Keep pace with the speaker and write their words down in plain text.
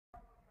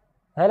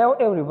Hello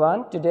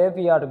everyone, today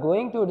we are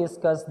going to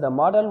discuss the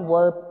modal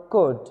verb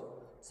could.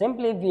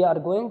 Simply we are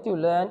going to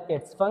learn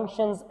its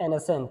functions in a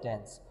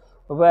sentence.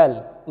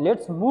 Well,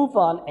 let's move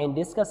on and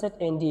discuss it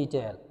in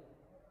detail.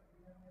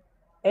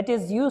 It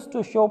is used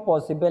to show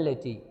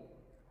possibility.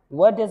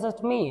 What does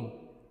it mean?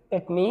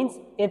 It means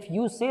if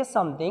you say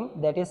something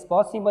that is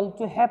possible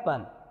to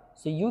happen,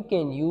 so you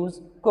can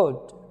use could.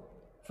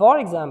 For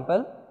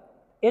example,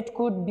 it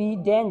could be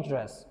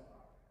dangerous.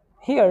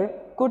 Here,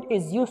 could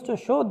is used to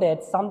show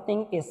that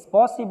something is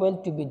possible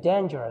to be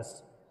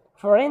dangerous.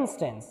 For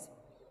instance,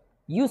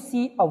 you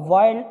see a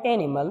wild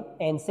animal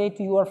and say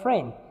to your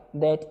friend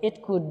that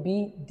it could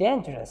be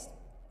dangerous.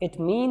 It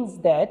means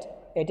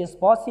that it is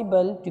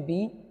possible to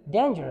be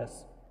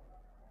dangerous.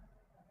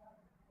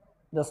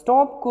 The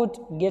storm could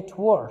get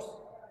worse.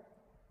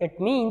 It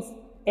means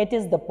it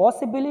is the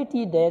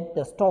possibility that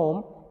the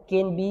storm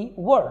can be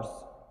worse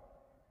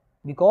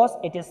because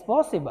it is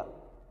possible.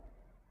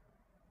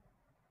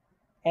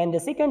 And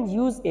the second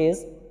use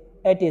is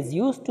it is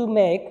used to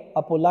make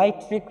a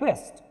polite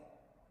request.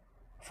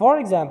 For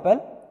example,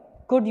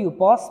 could you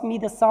pass me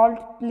the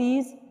salt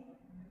please?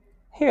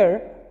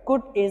 Here,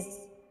 could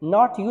is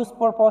not used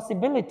for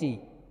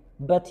possibility,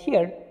 but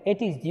here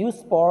it is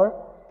used for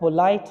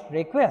polite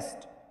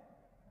request.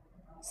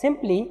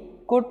 Simply,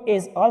 could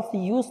is also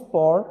used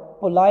for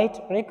polite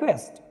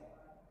request.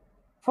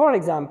 For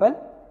example,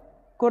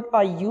 could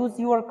I use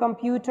your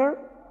computer?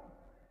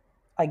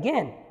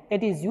 Again,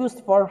 it is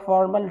used for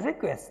formal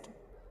request.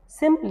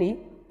 Simply,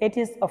 it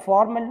is a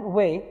formal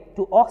way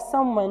to ask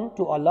someone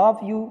to allow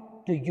you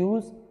to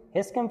use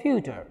his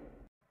computer.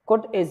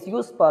 Could is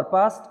used for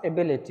past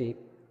ability.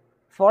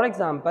 For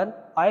example,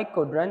 I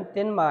could run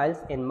 10 miles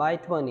in my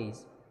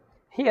 20s.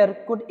 Here,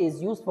 could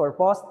is used for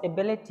past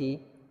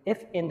ability.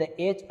 If in the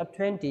age of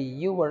 20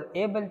 you were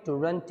able to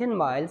run 10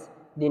 miles,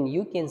 then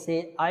you can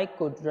say I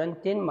could run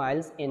 10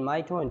 miles in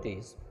my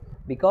 20s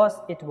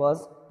because it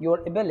was your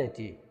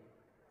ability.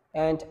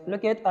 And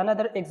look at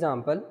another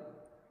example.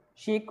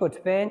 She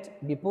could paint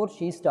before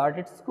she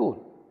started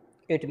school.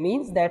 It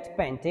means that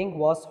painting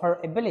was her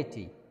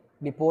ability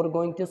before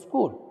going to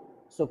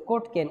school. So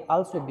could can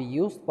also be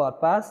used for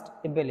past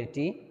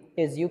ability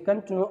as you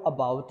come to know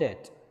about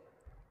it.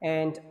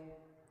 And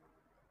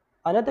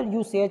another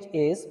usage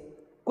is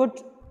could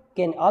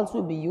can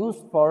also be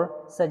used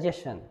for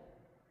suggestion.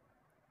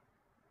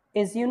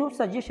 As you know,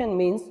 suggestion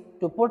means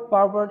to put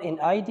forward an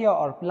idea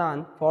or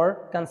plan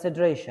for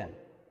consideration.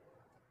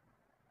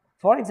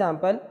 For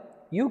example,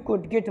 you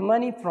could get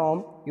money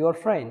from your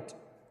friend.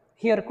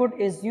 Here, could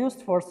is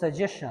used for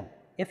suggestion.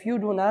 If you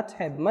do not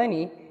have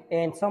money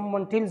and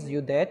someone tells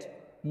you that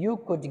you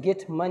could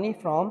get money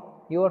from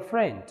your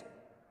friend.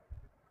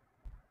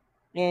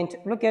 And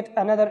look at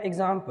another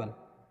example.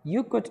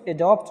 You could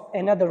adopt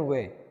another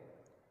way.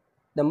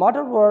 The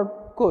modal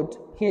verb could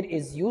here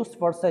is used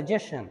for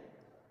suggestion.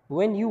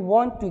 When you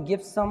want to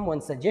give someone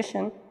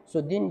suggestion,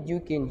 so then you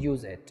can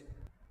use it.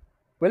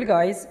 Well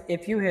guys,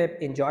 if you have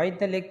enjoyed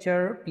the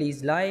lecture,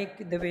 please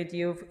like the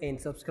video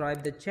and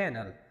subscribe the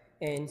channel,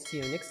 and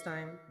see you next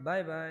time.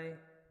 Bye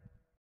bye.